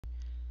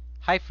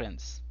Hi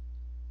friends,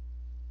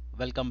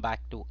 welcome back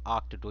to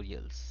Arc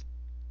Tutorials.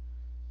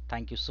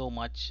 Thank you so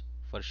much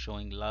for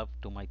showing love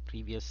to my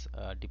previous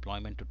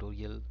deployment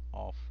tutorial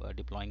of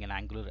deploying an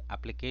Angular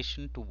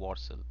application to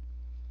Vercel.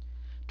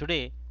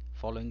 Today,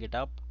 following it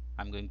up,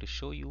 I'm going to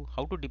show you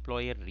how to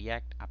deploy a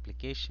React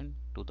application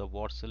to the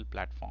Vercel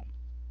platform.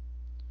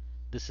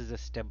 This is a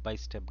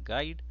step-by-step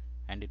guide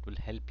and it will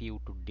help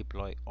you to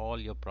deploy all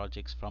your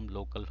projects from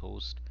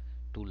localhost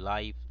to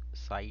live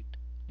site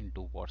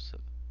into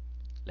Vercel.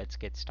 Let's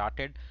get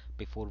started.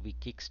 Before we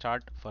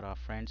kickstart, for our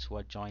friends who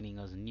are joining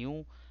us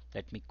new,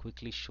 let me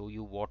quickly show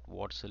you what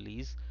Vercel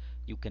is.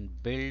 You can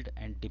build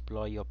and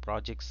deploy your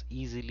projects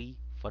easily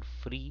for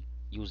free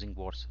using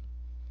Vercel.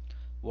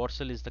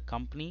 Vercel is the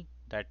company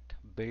that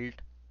built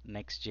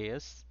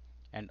Next.js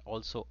and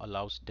also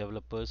allows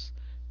developers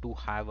to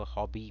have a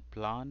hobby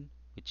plan,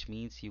 which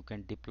means you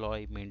can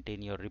deploy,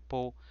 maintain your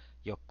repo,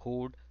 your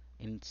code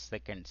in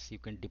seconds. You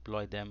can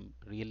deploy them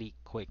really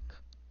quick.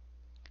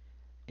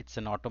 It's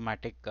an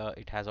automatic,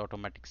 it has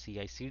automatic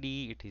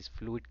CI/CD, it is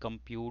fluid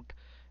compute,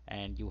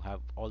 and you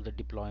have all the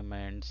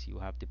deployments, you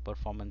have the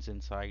performance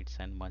insights,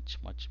 and much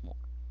more.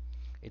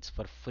 It's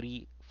for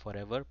free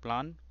forever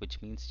plan, which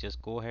means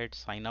just go ahead,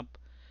 sign up.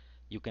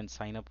 You can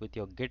sign up with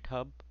your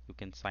GitHub, you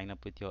can sign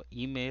up with your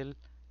email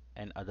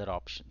and other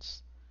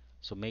options.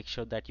 So make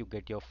sure that you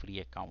get your free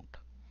account.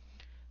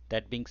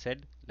 That being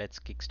said, let's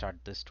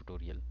kickstart this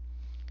tutorial.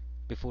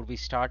 Before we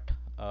start,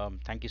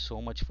 thank you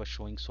so much for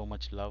showing so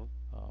much love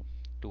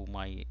to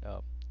my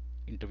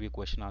interview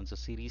question answer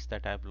series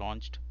that I've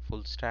launched,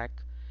 full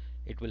stack.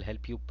 It will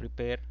help you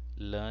prepare,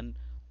 learn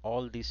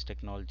all these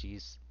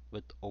technologies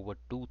with over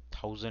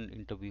 2000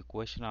 interview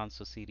question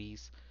answer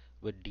series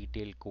with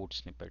detailed code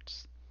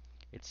snippets.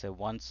 It's a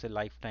once a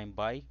lifetime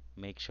buy.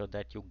 Make sure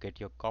that you get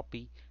your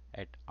copy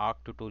at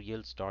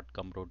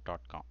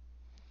arctutorials.gumroad.com.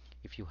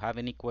 If you have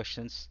any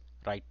questions,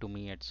 write to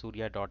me at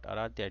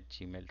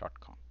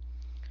surya.aradhya@gmail.com.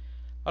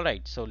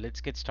 Alright, so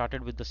let's get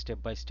started with the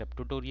step-by-step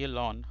tutorial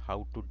on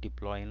how to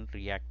deploy a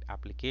React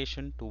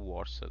application to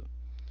Vercel.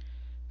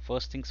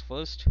 First things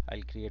first,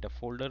 I'll create a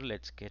folder.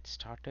 Let's get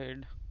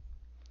started.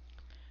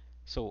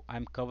 So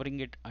I'm covering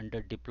it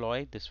under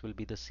deploy. This will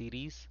be the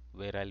series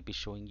where I'll be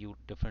showing you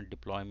different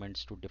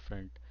deployments to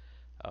different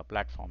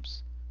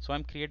platforms. So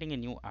I'm creating a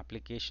new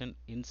application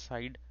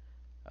inside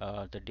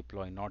the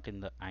deploy, not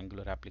in the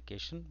Angular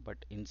application,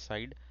 but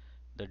inside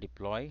the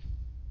deploy,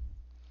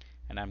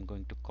 and I'm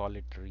going to call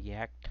it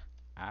React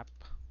app.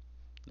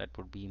 That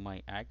would be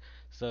my app.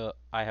 So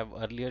I have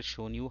earlier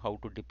shown you how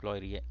to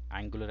deploy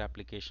Angular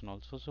application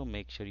also, so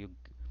make sure you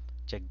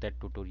check that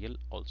tutorial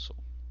also.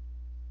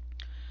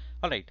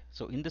 Alright,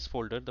 so in this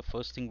folder the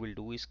first thing we'll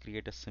do is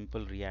create a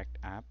simple React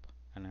app,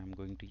 and I'm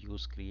going to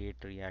use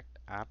create React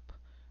app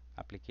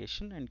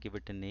application and give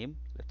it a name.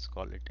 Let's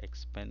call it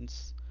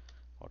expense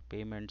or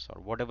payments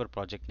or whatever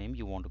project name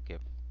you want to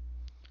give.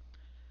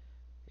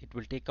 It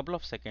will take a couple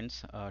of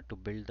seconds to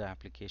build the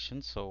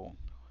application, so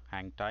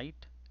hang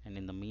tight. And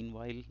in the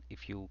meanwhile,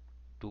 if you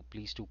do,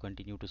 please do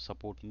continue to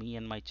support me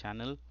and my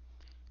channel.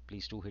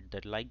 Please do hit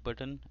that like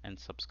button and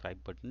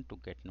subscribe button to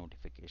get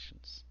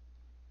notifications.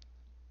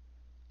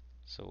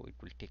 So it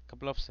will take a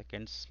couple of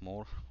seconds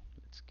more.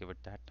 Let's give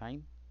it that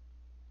time.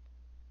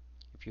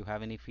 If you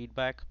have any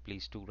feedback,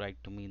 please do write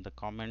to me in the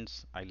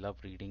comments. I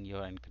love reading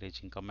your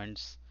encouraging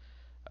comments.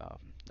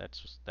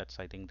 That's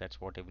I think that's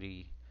what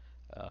every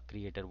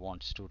creator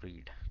wants to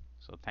read.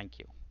 So thank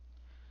you.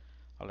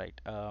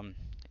 Alright,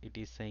 it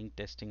is saying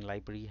testing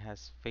library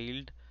has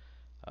failed,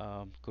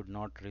 could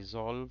not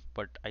resolve,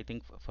 but I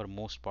think for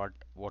most part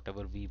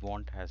whatever we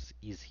want has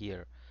is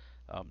here,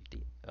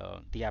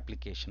 the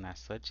application as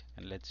such.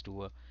 And let's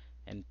do a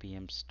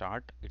npm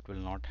start. It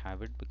will not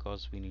have it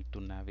because we need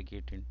to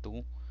navigate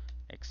into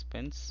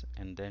expense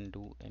and then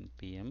do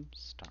npm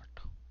start.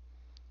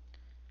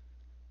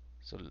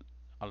 So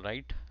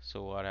alright,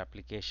 so our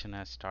application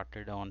has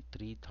started on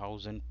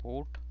 3000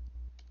 port.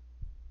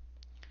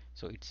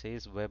 So it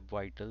says web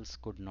vitals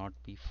could not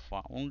be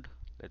found.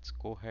 Let's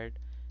go ahead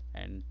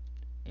and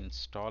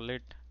install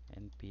it.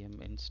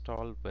 npm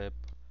install web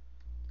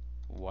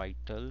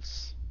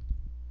vitals.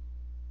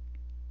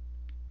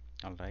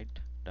 Alright,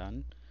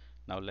 done.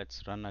 Now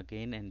let's run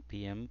again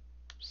npm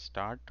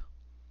start.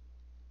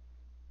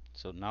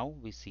 So now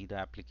we see the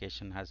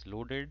application has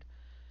loaded.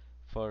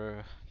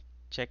 For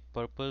check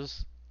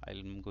purpose,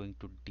 I'm going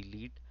to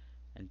delete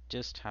and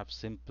just have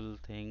simple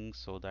things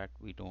so that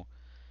we don't,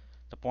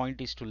 the point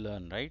is to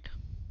learn, right?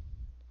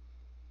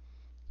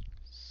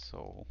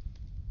 So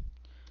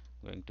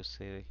I'm going to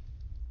say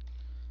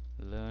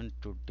learn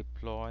to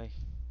deploy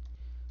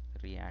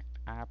React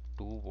app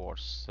to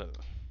Vercel.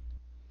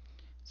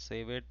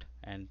 Save it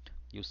and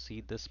you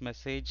see this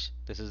message.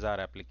 This is our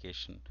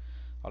application.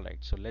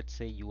 Alright, so let's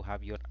say you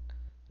have your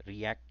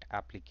React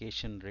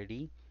application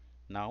ready.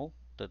 Now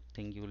the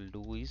thing you will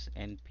do is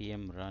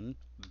npm run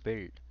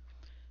build.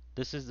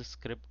 This is the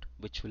script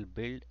which will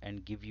build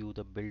and give you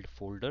the build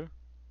folder,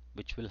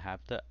 which will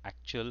have the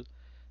actual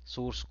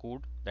source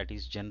code that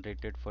is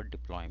generated for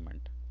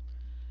deployment.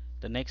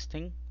 The next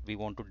thing we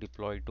want to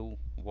deploy to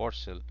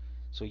Vercel.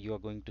 So you are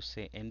going to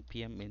say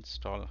npm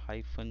install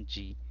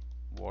 -g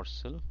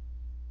Vercel.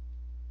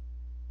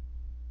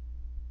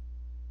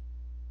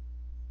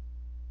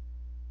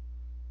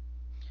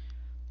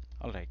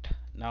 Alright,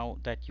 now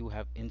that you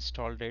have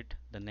installed it,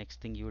 the next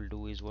thing you will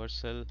do is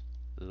Vercel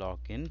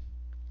login.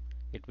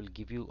 It will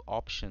give you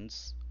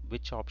options,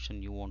 which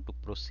option you want to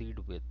proceed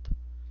with.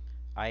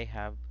 I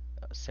have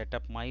set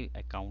up my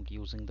account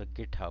using the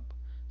GitHub,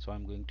 so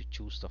I'm going to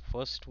choose the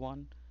first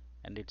one,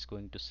 and it's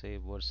going to say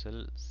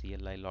Vercel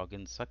CLI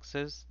login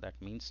success.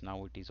 That means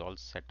now it is all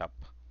set up.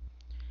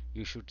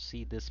 You should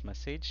see this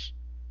message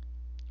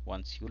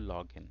once you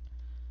log in.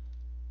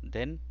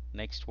 Then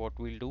next what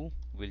we'll do,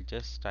 we'll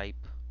just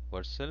type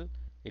Vercel.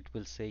 It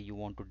will say you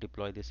want to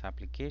deploy this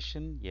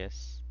application,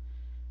 yes,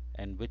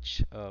 and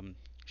which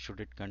should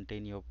it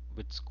contain your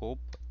which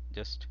scope.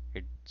 Just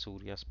hit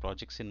Surya's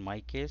projects in my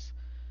case.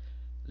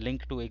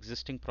 Link to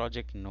existing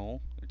project,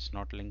 no, it's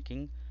not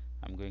linking.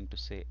 I'm going to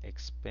say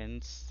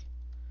expense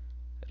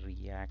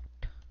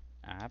react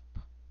app.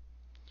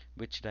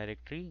 Which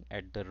directory?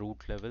 At the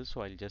root level,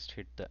 so I'll just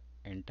hit the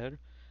enter.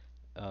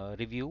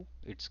 Review,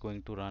 it's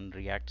going to run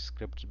react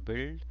scripts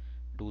build,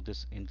 do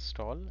this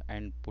install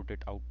and put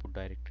it output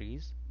directory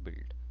is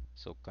build.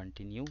 So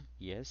continue,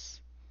 yes,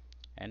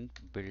 and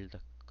build the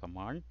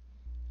command.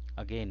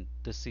 Again,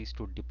 this is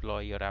to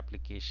deploy your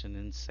application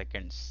in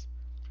seconds,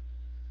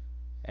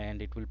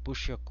 and it will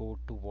push your code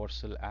to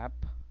Vercel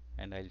app,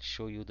 and I'll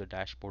show you the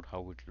dashboard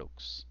how it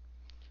looks.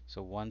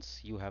 So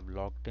once you have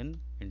logged in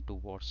into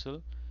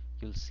Vercel,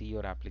 you'll see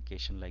your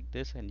application like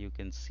this, and you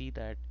can see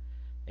that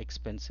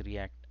expense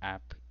react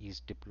app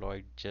is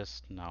deployed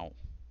just now.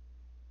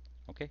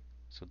 Okay,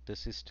 so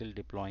this is still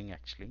deploying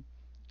actually,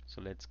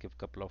 so let's give a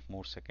couple of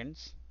more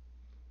seconds.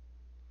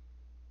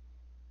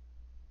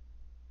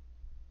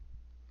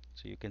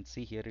 So you can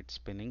see here it's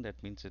spinning,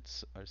 that means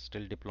it's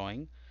still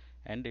deploying,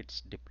 and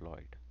it's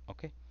deployed.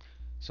 Okay,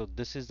 so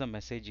this is the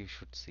message you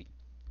should see.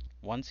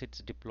 Once it's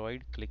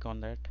deployed, click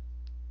on that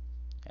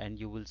and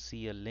you will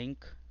see a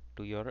link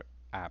to your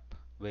app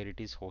where it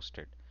is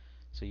hosted.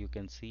 So you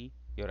can see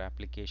your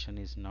application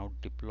is now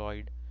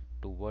deployed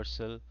to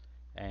Vercel,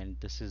 and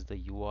this is the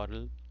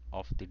URL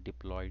of the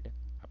deployed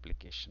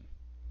application.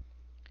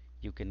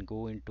 You can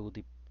go into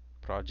the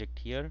project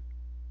here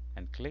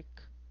and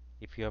click.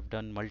 If you have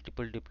done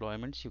multiple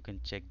deployments, you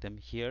can check them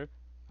here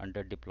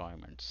under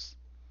deployments.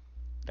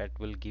 That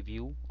will give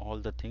you all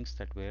the things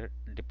that were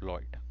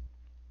deployed.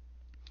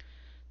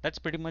 That's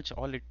pretty much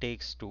all it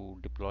takes to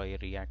deploy a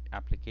React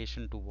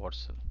application to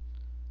Vercel.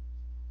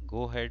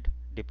 Go ahead,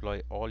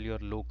 deploy all your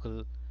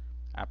local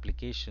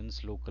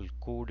applications, local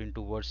code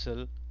into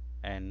Vercel,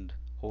 and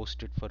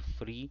host it for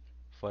free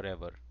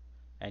forever.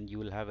 And you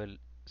will have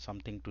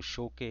something to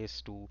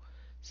showcase to,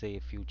 say,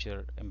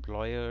 future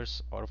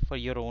employers or for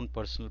your own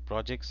personal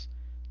projects.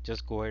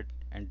 Just go ahead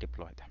and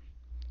deploy them.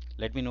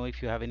 Let me know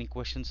if you have any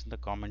questions in the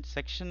comment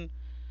section.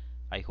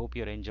 I hope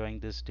you're enjoying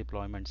this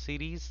deployment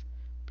series.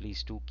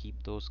 Please do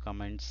keep those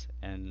comments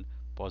and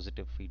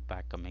positive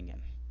feedback coming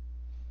in.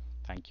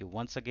 Thank you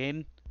once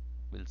again.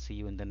 We'll see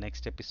you in the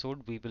next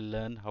episode. We will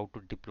learn how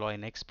to deploy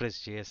an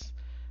Express.js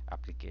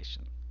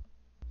application.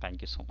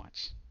 Thank you so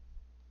much.